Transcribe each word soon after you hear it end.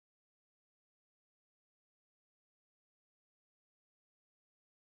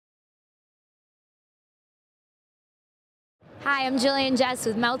Hi, I'm Jillian Jess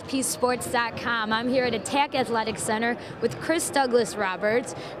with MouthpieceSports.com. I'm here at Attack Athletic Center with Chris Douglas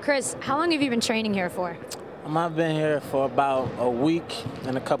Roberts. Chris, how long have you been training here for? I've been here for about a week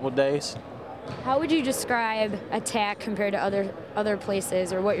and a couple days. How would you describe Attack compared to other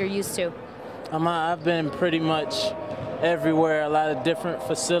places or what you're used to? I've been pretty much everywhere, a lot of different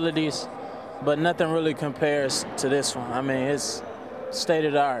facilities, but nothing really compares to this one. I mean, it's state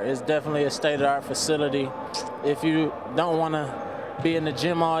of the art. It's definitely a state of the art facility. If you don't want to be in the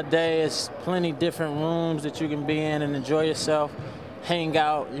gym all day, it's plenty different rooms that you can be in and enjoy yourself, hang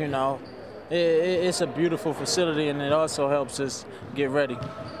out, you know. It's a beautiful facility, and it also helps us get ready.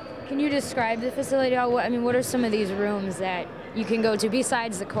 Can you describe the facility? I mean, what are some of these rooms that you can go to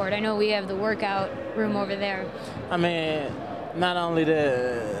besides the court? I know we have the workout room over there. I mean, not only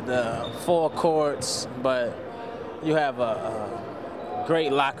the four courts, but you have a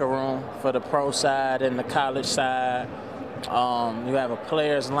great locker room for the pro side and the college side. You have a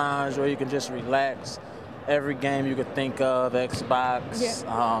player's lounge where you can just relax. Every game you could think of, Xbox.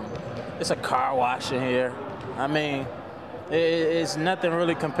 Yeah. It's a car wash in here. I mean, it's nothing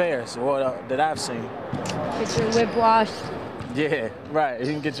really compares to what that I've seen. Get your whip washed. Yeah, right. You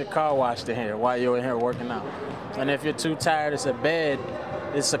can get your car washed in here while you're in here working out. And if you're too tired, it's a bed.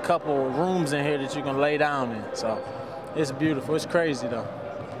 It's a couple rooms in here that you can lay down in. So it's beautiful. It's crazy, though.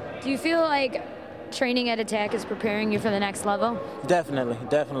 Do you feel like training at Attack is preparing you for the next level?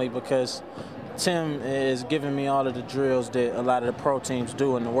 Definitely, because Tim is giving me all of the drills that a lot of the pro teams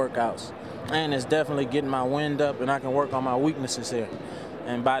do in the workouts. And it's definitely getting my wind up, and I can work on my weaknesses here.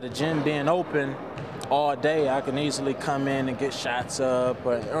 And by the gym being open all day, I can easily come in and get shots up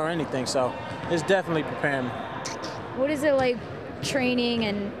or anything. So it's definitely preparing me. What is it like training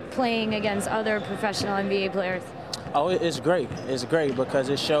and playing against other professional NBA players? Oh, it's great. It's great because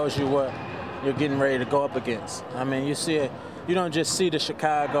it shows you what you're getting ready to go up against. I mean, you see it. You don't just see the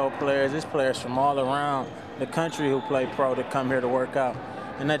Chicago players. There's players from all around the country who play pro that come here to work out.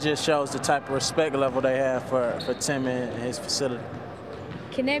 And that just shows the type of respect level they have for Tim and his facility.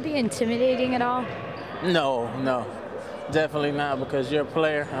 Can that be intimidating at all? No, definitely not, because you're a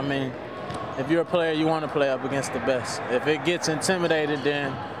player. I mean, if you're a player, you want to play up against the best. If it gets intimidated,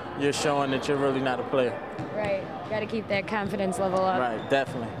 then you're showing that you're really not a player. Right. Got to keep that confidence level up. Right,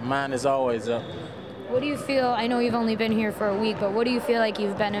 definitely. Mine is always up. What do you feel, I know you've only been here for a week, but what do you feel like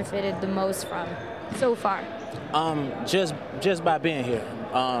you've benefited the most from so far? Just by being here,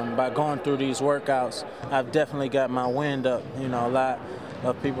 by going through these workouts, I've definitely got my wind up. You know, a lot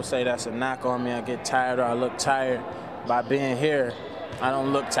of people say that's a knock on me. I get tired or I look tired. By being here, I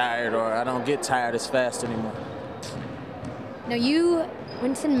don't look tired or I don't get tired as fast anymore. Now, you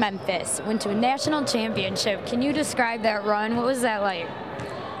went to Memphis, went to a national championship. Can you describe that run? What was that like?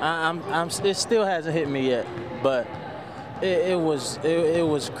 It still hasn't hit me yet, but it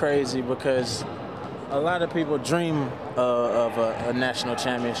was crazy because a lot of people dream of a national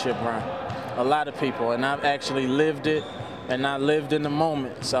championship run. A lot of people, and I've actually lived it, and I lived in the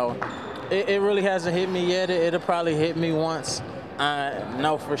moment. So it really hasn't hit me yet. It'll probably hit me once. I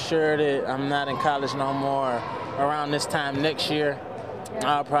know for sure that I'm not in college no more. Around this time next year,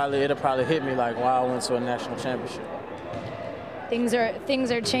 it'll probably hit me like, wow, I went to a national championship.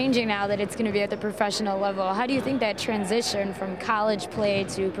 Things are changing now that it's going to be at the professional level. How do you think that transition from college play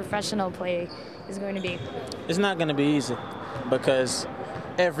to professional play is going to be? It's not going to be easy because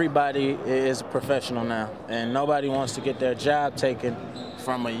everybody is a professional now, and nobody wants to get their job taken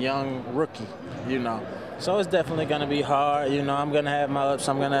from a young rookie, you know. So it's definitely going to be hard. You know, I'm going to have my ups,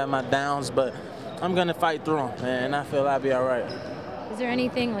 I'm going to have my downs, but I'm going to fight through them, and I feel I'll be all right. Is there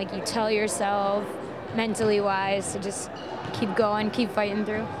anything like you tell yourself mentally wise to just keep going, keep fighting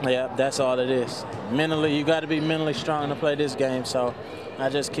through? Yeah, that's all it is. Mentally, you got to be mentally strong to play this game. So I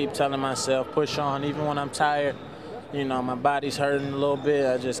just keep telling myself, push on, even when I'm tired. You know, my body's hurting a little bit.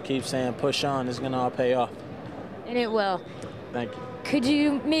 I just keep saying, push on. It's going to all pay off. And it will. Thank you. Could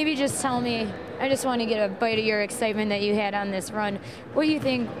you maybe just tell me, I just want to get a bite of your excitement that you had on this run. What do you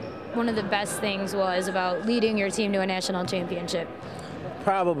think one of the best things was about leading your team to a national championship?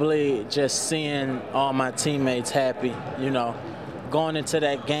 Probably just seeing all my teammates happy, you know, going into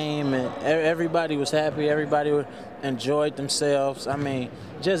that game, and everybody was happy, everybody enjoyed themselves. I mean,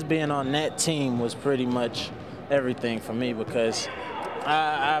 just being on that team was pretty much everything for me because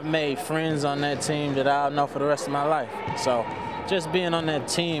I've made friends on that team that I'll know for the rest of my life. So just being on that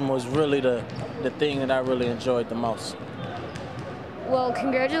team was really the thing that I really enjoyed the most. Well,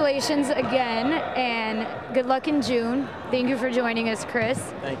 congratulations again, and good luck in June. Thank you for joining us, Chris.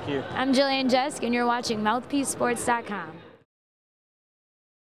 Thank you. I'm Jillian Jess, and you're watching MouthpieceSports.com.